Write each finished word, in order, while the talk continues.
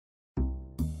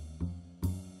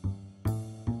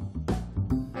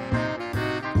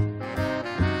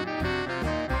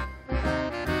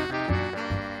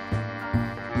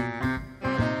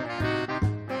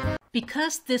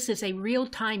Because this is a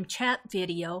real-time chat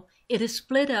video, it is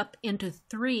split up into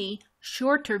 3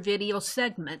 shorter video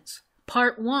segments.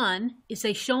 Part 1 is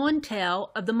a show and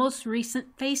tell of the most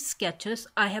recent face sketches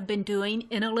I have been doing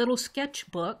in a little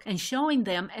sketchbook and showing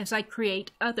them as I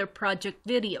create other project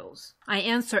videos. I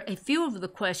answer a few of the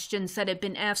questions that have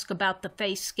been asked about the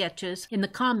face sketches in the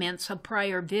comments of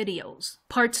prior videos.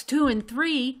 Parts 2 and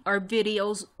 3 are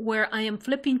videos where I am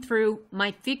flipping through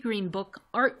my figurine book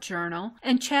art journal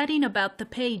and chatting about the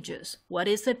pages. What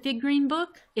is a figurine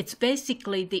book? It's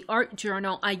basically the art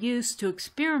journal I use to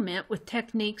experiment with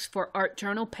techniques for art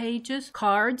journal pages,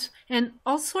 cards, and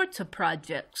all sorts of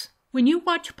projects. When you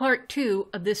watch part 2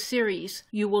 of this series,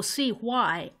 you will see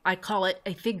why I call it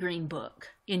a figurine book.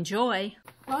 Enjoy!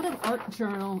 A lot of art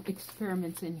journal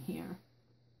experiments in here.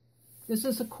 This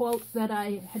is a quote that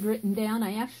I had written down.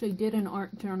 I actually did an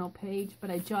art journal page,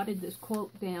 but I jotted this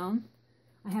quote down.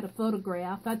 I had a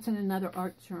photograph. That's in another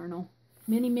art journal.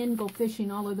 Many men go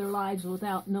fishing all of their lives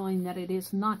without knowing that it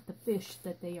is not the fish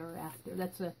that they are after.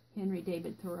 That's a Henry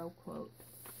David Thoreau quote.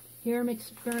 Here I'm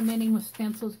experimenting with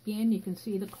stencils again. You can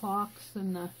see the clocks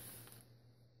and that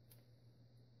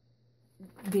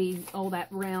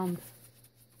round,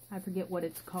 I forget what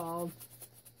it's called.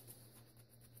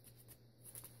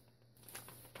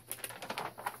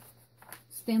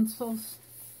 Stencils.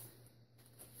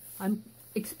 I'm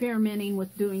experimenting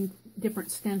with doing different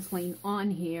stenciling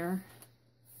on here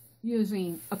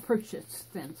using a purchased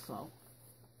stencil.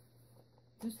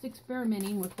 Just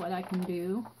experimenting with what I can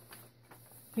do.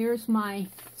 Here's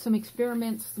some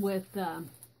experiments with,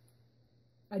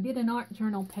 I did an art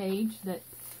journal page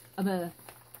of a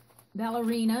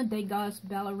ballerina, Degas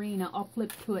ballerina. I'll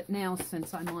flip to it now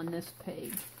since I'm on this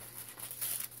page.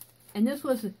 And this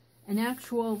was an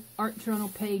actual art journal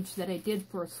page that I did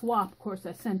for a swap. Of course,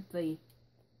 I sent the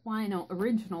final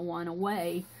original one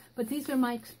away, but these are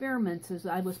my experiments as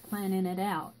I was planning it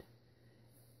out.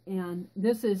 And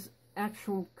this is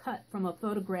actual cut from a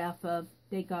photograph of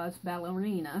Degas'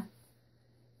 ballerina,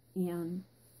 and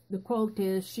the quote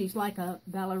is, "She's like a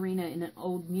ballerina in an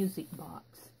old music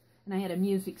box." And I had a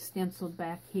music stenciled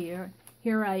back here.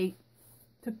 Here I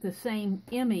took the same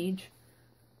image,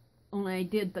 only I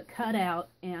did the cutout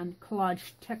and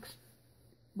collaged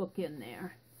textbook in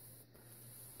there.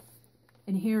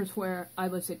 And here's where I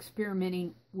was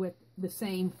experimenting with the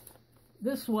same.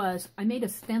 I made a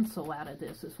stencil out of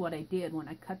this, is what I did when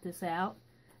I cut this out.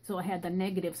 So I had the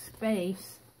negative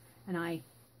space, and I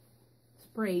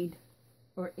sprayed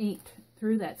or inked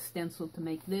through that stencil to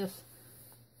make this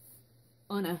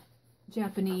on a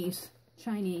Japanese,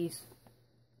 Chinese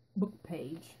book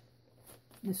page.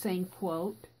 The same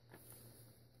quote.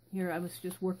 Here I was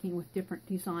just working with different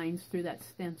designs through that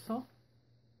stencil.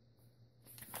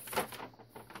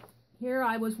 Here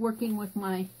I was working with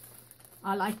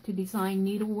I like to design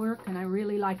needlework, and I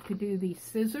really like to do these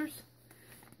scissors.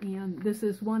 And this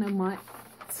is one of my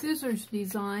scissors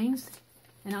designs.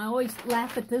 And I always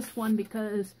laugh at this one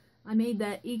because I made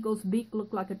that eagle's beak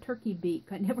look like a turkey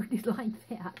beak. I never did like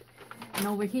that. And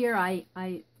over here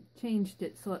I changed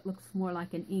it so it looks more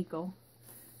like an eagle.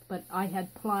 But I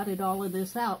had plotted all of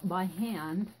this out by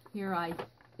hand. Here I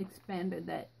expanded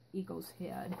that eagle's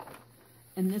head.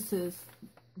 And this is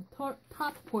the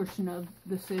top portion of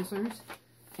the scissors.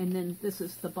 And then this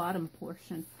is the bottom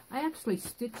portion. I actually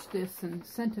stitched this and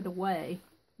sent it away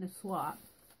in a swap.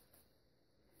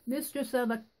 Mistress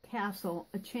of a Castle,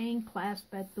 a chain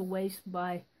clasped at the waist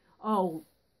by,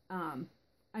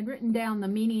 I'd written down the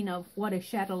meaning of what a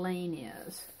chatelaine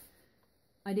is.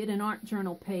 I did an art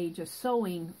journal page, a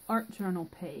sewing art journal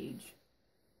page.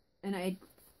 And I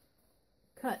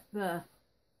cut the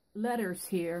letters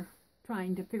here,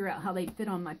 trying to figure out how they fit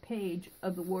on my page,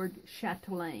 of the word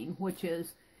chatelaine, which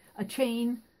is a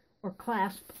chain or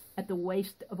clasp at the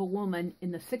waist of a woman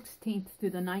in the 16th to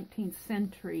the 19th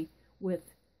century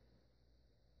with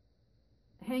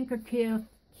handkerchief,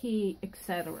 key,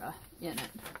 etc. in it.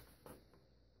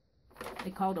 They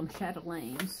called them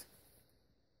chatelaines.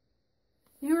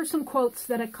 Here are some quotes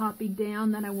that I copied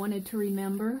down that I wanted to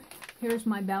remember. Here's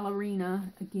my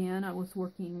ballerina. Again, I was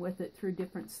working with it through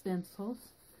different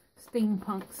stencils.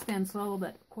 Steampunk stencil,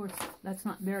 that of course that's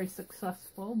not very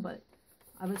successful, but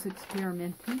I was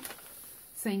experimenting.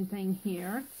 Same thing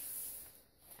here.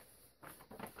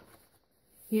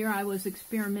 Here I was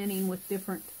experimenting with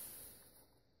different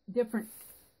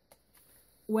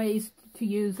ways to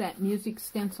use that music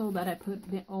stencil that I put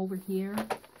over here.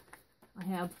 I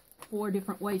have 4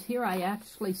 different ways. Here I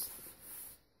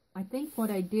think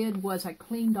what I did was I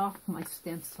cleaned off my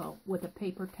stencil with a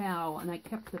paper towel, and I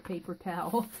kept the paper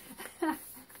towel. And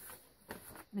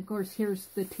of course, here's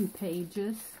the 2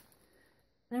 pages.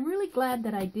 And I'm really glad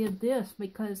that I did this,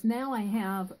 because now I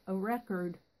have a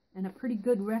record, and a pretty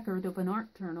good record, of an art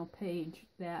journal page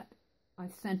that I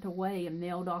sent away and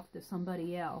mailed off to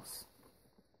somebody else.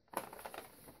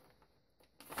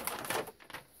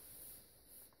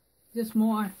 Just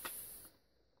more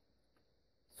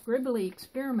scribbly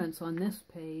experiments on this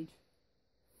page.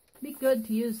 Be good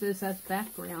to use this as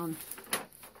background.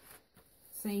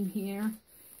 Same here.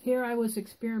 Here I was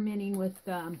experimenting with,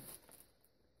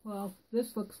 well,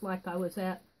 this looks like I was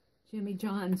at Jimmy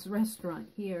John's restaurant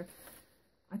here.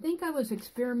 I think I was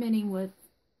experimenting with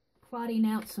plotting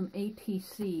out some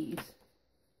ATCs.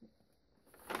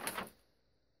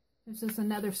 This is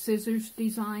another scissors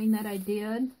design that I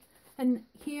did. And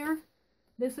here,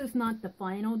 this is not the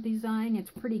final design. It's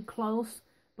pretty close.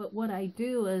 But what I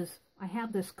do is I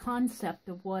have this concept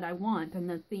of what I want. And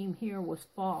the theme here was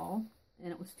fall.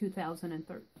 And it was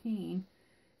 2013.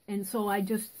 And so I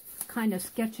just kind of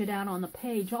sketch it out on the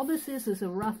page. All this is a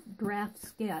rough draft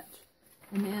sketch.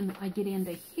 And then I get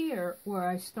into here where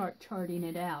I start charting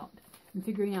it out and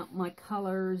figuring out my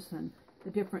colors and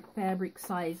the different fabric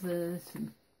sizes.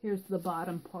 And here's the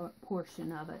bottom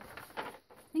portion of it.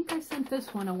 I think I sent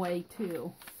this one away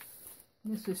too.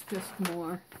 This is just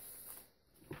more.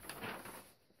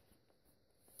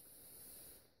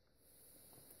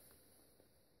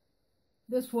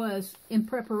 This was in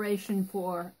preparation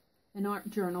for an art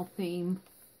journal theme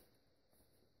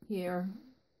here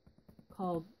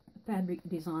called Fabric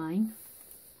Design.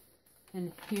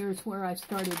 And here's where I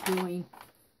started doing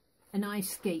an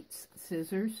ice skates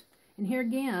scissors. And here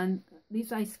again,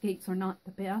 these ice skates are not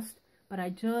the best, but I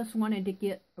just wanted to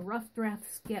get a rough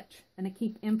draft sketch, and I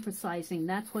keep emphasizing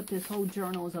that's what this whole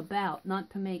journal is about, not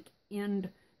to make end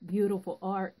beautiful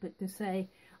art, but to say,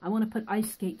 I want to put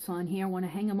ice skates on here, I want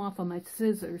to hang them off on my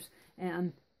scissors,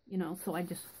 and, you know, so I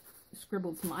just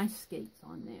scribbled some ice skates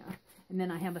on there. And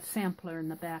then I have a sampler in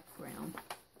the background.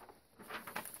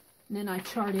 And then I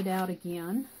chart it out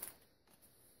again.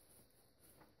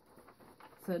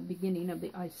 So the beginning of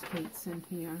the ice skates in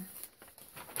here.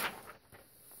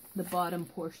 The bottom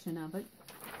portion of it.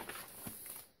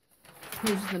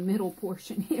 Here's the middle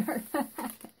portion here.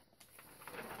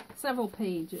 Several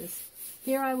pages.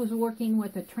 Here I was working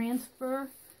with a transfer.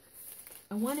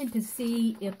 I wanted to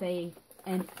see if an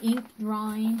ink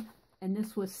drawing, and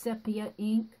this was sepia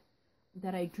ink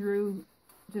that I drew,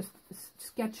 just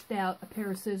sketched out a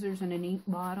pair of scissors and an ink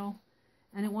bottle.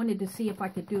 And I wanted to see if I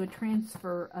could do a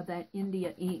transfer of that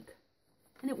India ink.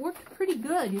 And it worked pretty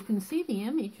good. You can see the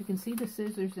image. You can see the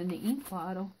scissors and the ink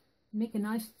bottle. Make a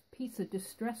nice piece of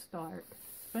distressed art,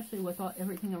 especially with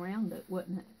everything around it,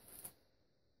 wouldn't it?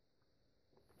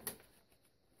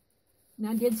 And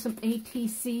I did some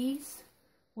ATCs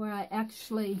where I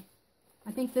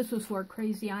think this was for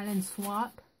Crazy Island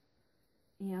Swap.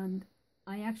 And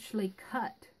I actually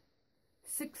cut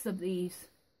 6 of these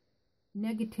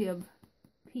negative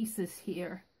pieces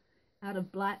here out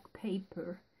of black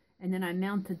paper, and then I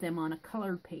mounted them on a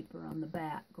colored paper on the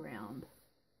background.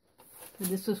 So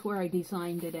this is where I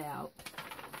designed it out.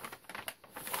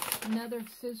 Another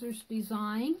scissors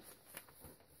design.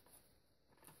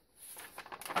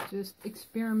 Just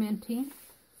experimenting.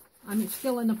 I'm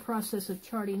still in the process of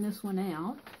charting this one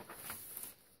out.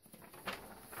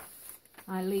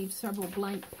 I leave several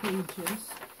blank pages.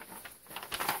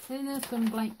 And there's some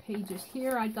blank pages.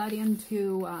 Here I got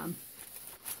into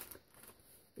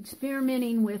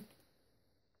experimenting with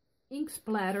ink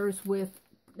splatters with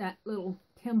that little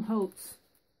Tim Holtz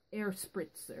air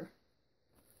spritzer.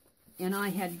 And I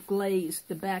had glazed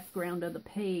the background of the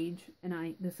page,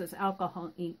 and this is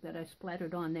alcohol ink that I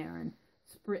splattered on there and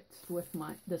spritzed with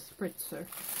the spritzer.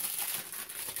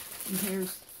 And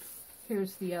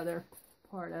here's the other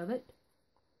part of it,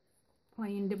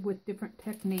 playing with different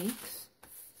techniques.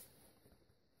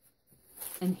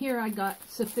 And here I got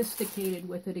sophisticated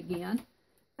with it again.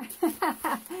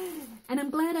 And I'm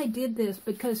glad I did this,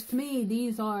 because to me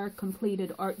these are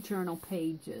completed art journal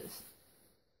pages.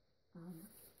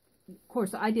 Of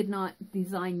course, I did not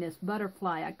design this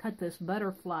butterfly. I cut this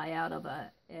butterfly out of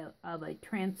a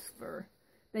transfer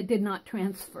that did not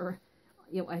transfer.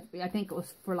 You know, I think it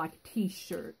was for like a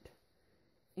t-shirt.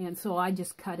 And so I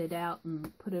just cut it out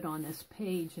and put it on this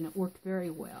page, and it worked very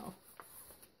well.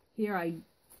 Here I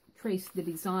traced the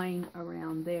design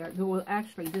around there. Well,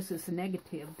 actually, this is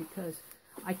negative because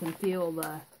I can feel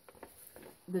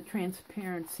the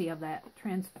transparency of that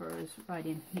transfer is right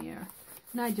in here.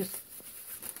 And I just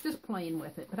playing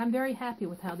with it. But I'm very happy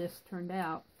with how this turned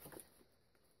out.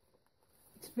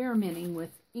 Experimenting with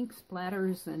ink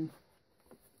splatters and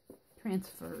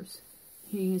transfers.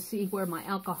 Here you can see where my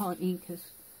alcohol ink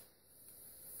has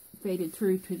faded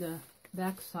through to the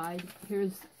back side.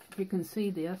 Here's, if you can see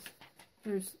this,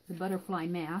 here's the butterfly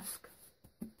mask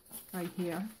right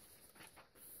here.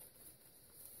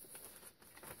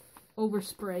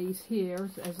 Oversprays here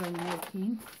as I'm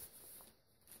working.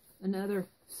 Another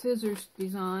scissors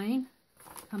design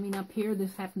coming up here.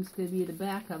 This happens to be the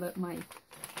back of it. My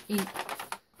ink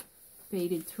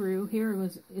faded through.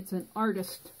 It's an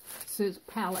artist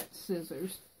palette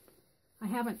scissors. I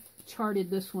haven't charted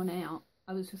this one out.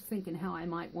 I was just thinking how I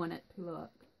might want it to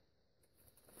look.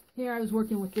 Here I was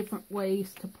working with different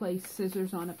ways to place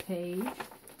scissors on a page.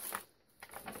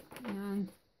 And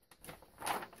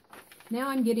now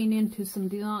I'm getting into some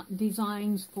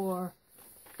designs for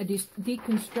a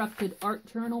deconstructed art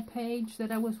journal page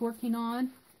that I was working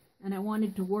on. And I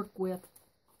wanted to work with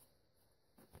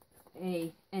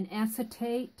an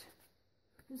acetate.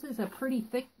 This is a pretty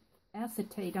thick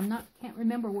acetate. Can't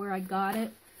remember where I got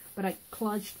it, but I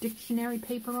collaged dictionary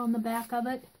paper on the back of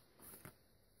it.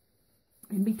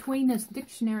 And between this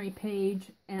dictionary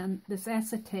page and this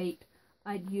acetate,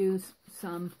 I'd use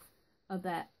some of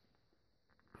that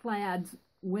Plaid's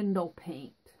window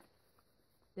paint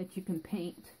that you can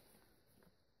paint.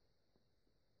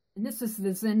 And this is the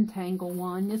Zentangle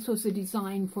one. This was a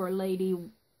design for a lady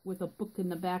with a book in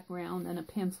the background and a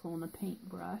pencil and a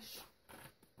paintbrush.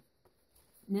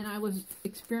 And then I was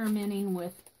experimenting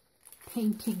with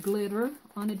painty glitter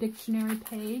on a dictionary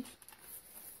page.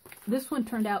 This one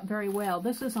turned out very well.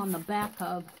 This is on the back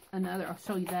of another. I'll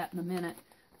show you that in a minute.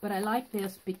 But I like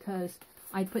this because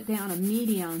I put down a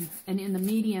medium, and in the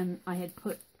medium I had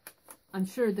put, I'm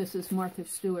sure this is Martha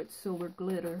Stewart's Silver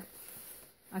Glitter.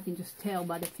 I can just tell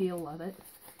by the feel of it.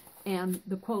 And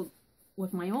the quote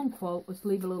was my own quote, was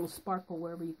leave a little sparkle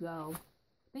wherever you go.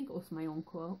 I think it was my own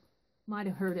quote. Might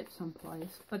have heard it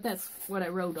someplace, but that's what I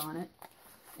wrote on it.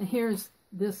 And here's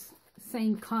this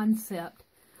same concept.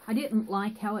 I didn't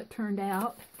like how it turned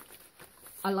out.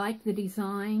 I like the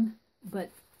design, but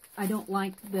I don't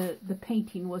like the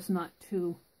painting was not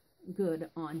too good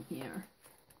on here.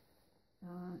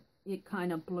 It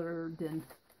kind of blurred,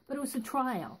 but it was a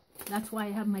trial. That's why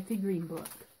I have my figurine book.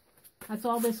 That's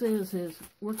all this is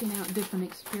working out different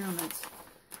experiments.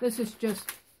 This is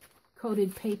just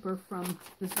coated paper from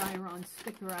the Xyron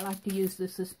sticker. I like to use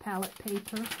this as palette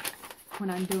paper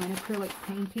when I'm doing acrylic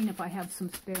painting, if I have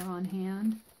some spare on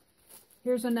hand.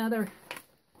 Here's another.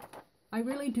 I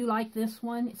really do like this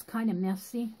one. It's kind of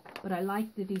messy, but I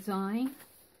like the design.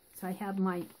 So I have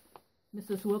my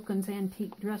Mrs. Wilkins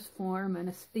antique dress form and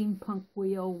a steampunk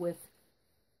wheel with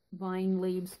vine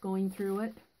leaves going through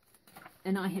it.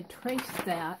 And I had traced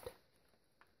that.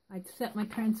 I'd set my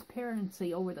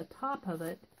transparency over the top of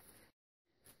it.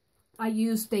 I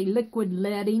used a liquid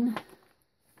leading,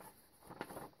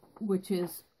 which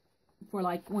is for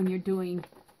like when you're doing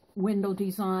window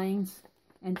designs,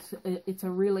 and it's a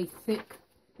really thick,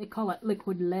 they call it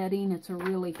liquid leading. It's a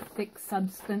really thick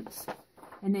substance,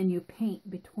 and then you paint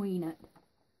between it.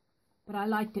 But I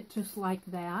liked it just like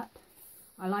that.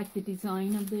 I like the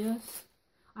design of this.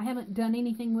 I haven't done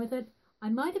anything with it. I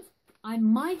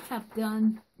might have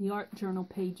done the art journal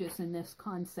pages in this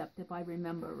concept, if I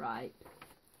remember right,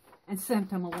 and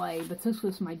sent them away, but this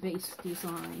was my base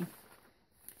design.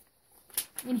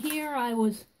 And here I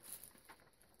was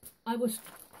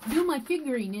doing my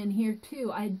figuring in here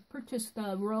too. I had purchased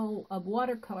a roll of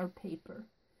watercolor paper,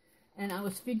 and I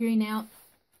was figuring out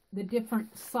the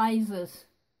different sizes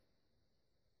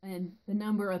and the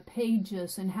number of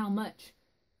pages and how much,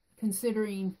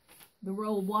 considering the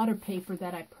roll of water paper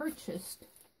that I purchased,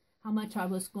 how much I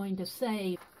was going to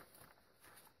save.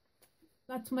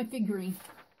 That's my figuring.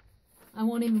 I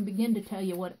won't even begin to tell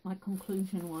you what my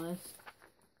conclusion was.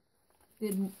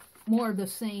 Did more of the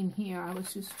same here. I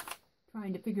was just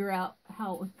trying to figure out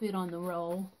how it would fit on the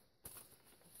roll.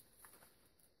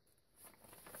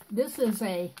 This is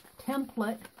a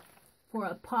template for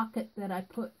a pocket that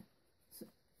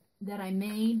I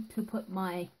made to put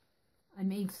I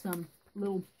made some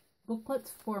little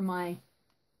booklets for my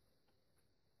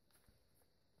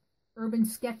urban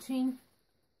sketching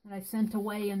that I sent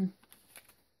away in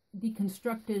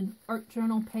deconstructed art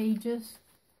journal pages.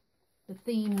 The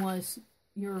theme was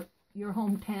your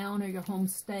hometown or your home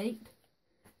state.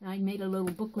 And I made a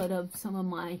little booklet of some of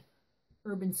my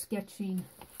urban sketching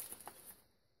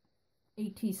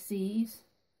ATCs.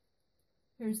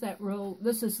 Here's that roll.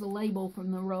 This is the label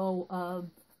from the roll of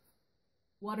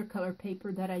watercolor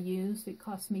paper that I used. It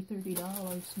cost me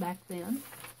 $30 back then.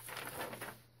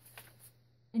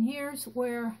 And here's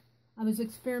where I was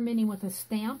experimenting with a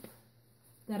stamp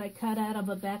that I cut out of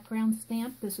a background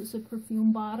stamp. This is a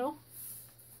perfume bottle.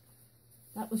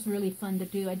 That was really fun to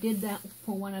do. I did that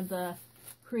for one of the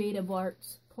Creative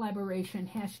Arts collaboration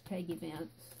hashtag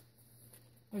events.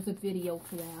 There's a video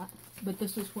for that, but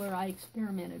this is where I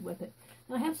experimented with it.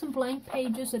 Now I have some blank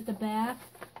pages at the back.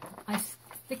 I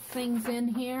stick things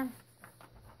in here.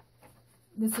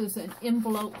 This is an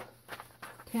envelope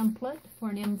template for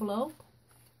an envelope.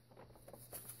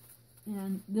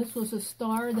 And this was a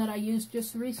star that I used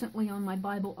just recently on my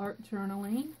Bible art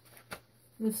journaling.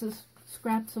 This is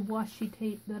scraps of washi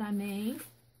tape that I made.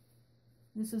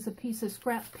 This is a piece of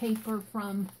scrap paper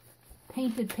from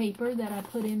painted paper that I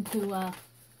put into a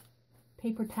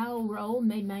paper towel roll,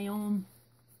 made my own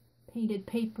painted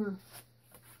paper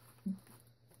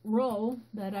roll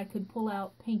that I could pull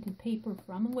out painted paper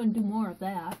from. I'm going to do more of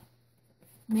that.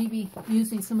 Maybe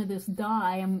using some of this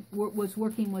dye. I was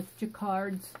working with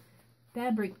Jacquard's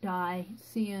fabric dye,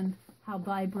 seeing how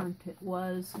vibrant it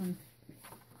was, and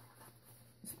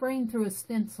spraying through a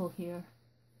stencil here.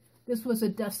 This was a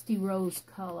dusty rose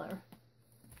color.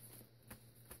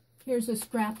 Here's a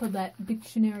scrap of that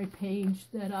dictionary page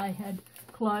that I had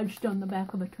collaged on the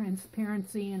back of a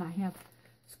transparency, and I have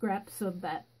scraps of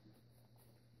that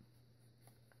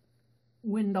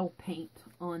window paint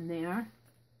on there.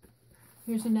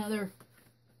 Here's another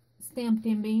stamped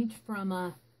image from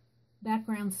a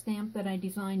background stamp that I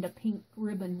designed a pink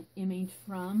ribbon image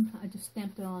from. I just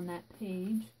stamped it on that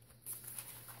page.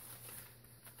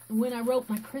 And when I wrote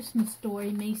my Christmas story,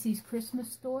 Macy's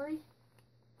Christmas Story,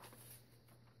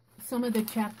 some of the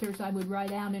chapters I would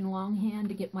write out in longhand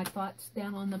to get my thoughts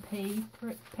down on the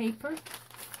paper.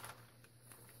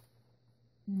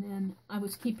 And then I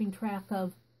was keeping track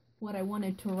of what I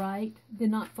wanted to write.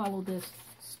 Did not follow this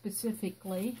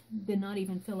specifically. Did not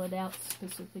even fill it out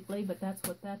specifically, but that's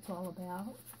what that's all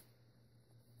about.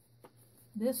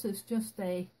 This is just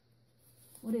a,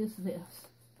 what is this?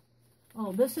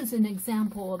 Oh, this is an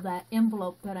example of that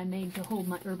envelope that I made to hold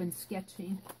my urban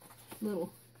sketching.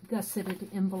 Little gusseted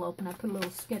envelope, and I put a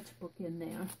little sketchbook in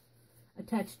there.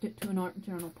 Attached it to an art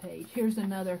journal page. Here's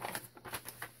another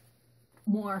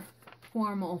more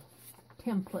formal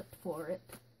template for it.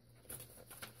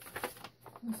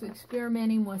 I was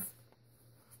experimenting with,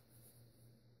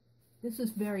 this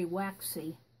is very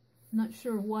waxy. I'm not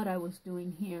sure what I was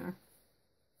doing here.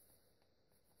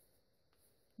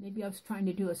 Maybe I was trying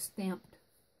to do a stamped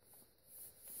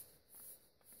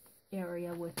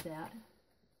area with that.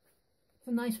 It's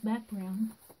a nice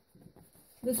background.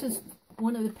 This is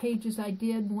one of the pages I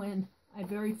did when I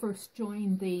very first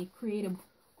joined the Creative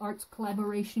Arts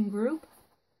Collaboration Group.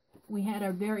 We had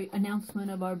our announcement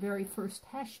of our very first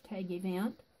hashtag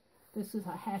event. This is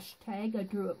a hashtag. I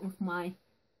drew it with my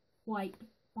white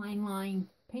fine line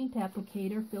paint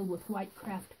applicator filled with white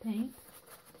craft paint.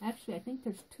 Actually, I think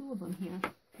there's two of them here.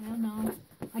 I don't know.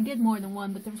 I did more than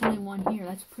one, but there's only one here.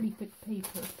 That's pretty thick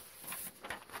paper.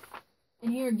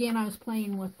 And here again, I was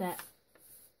playing with that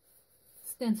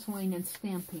stenciling and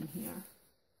stamping here.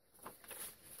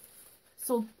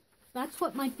 So that's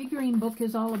what my figurine book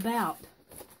is all about.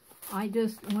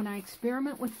 When I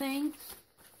experiment with things,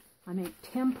 I make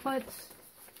templates,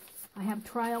 I have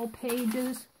trial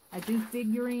pages, I do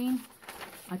figurine,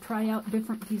 I try out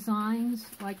different designs,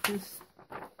 like this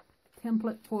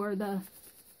template for the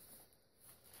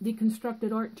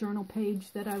deconstructed art journal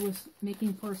page that I was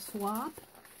making for a swap.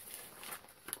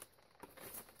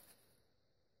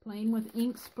 Playing with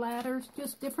ink splatters,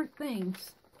 just different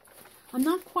things. I'm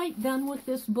not quite done with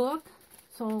this book,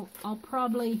 so I'll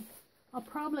probably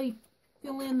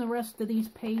fill in the rest of these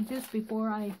pages before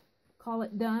I call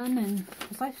it done, and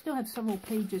because I still have several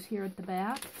pages here at the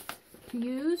back to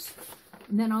use,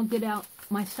 and then I'll get out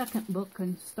my second book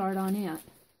and start on it.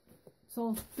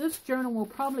 So this journal will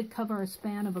probably cover a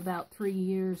span of about 3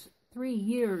 years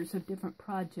of different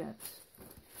projects.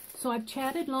 So I've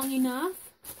chatted long enough.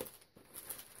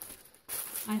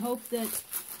 I hope that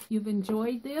you've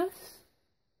enjoyed this.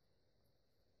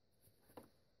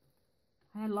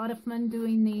 I had a lot of fun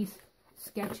doing these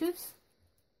sketches.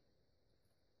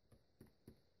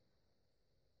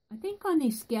 I think on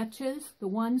these sketches, the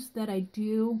ones that I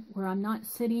do where I'm not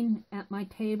sitting at my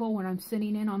table, where I'm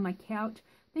sitting in on my couch,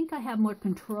 I think I have more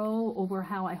control over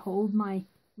how I hold my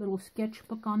little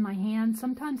sketchbook on my hand.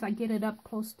 Sometimes I get it up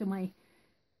close to my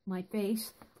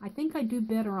face. I think I do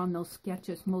better on those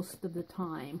sketches most of the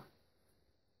time.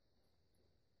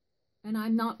 And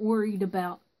I'm not worried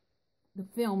about the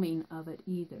filming of it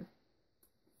either.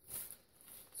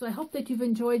 So I hope that you've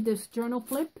enjoyed this journal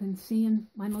flip and seeing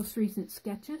my most recent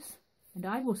sketches, and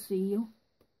I will see you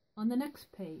on the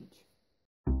next page.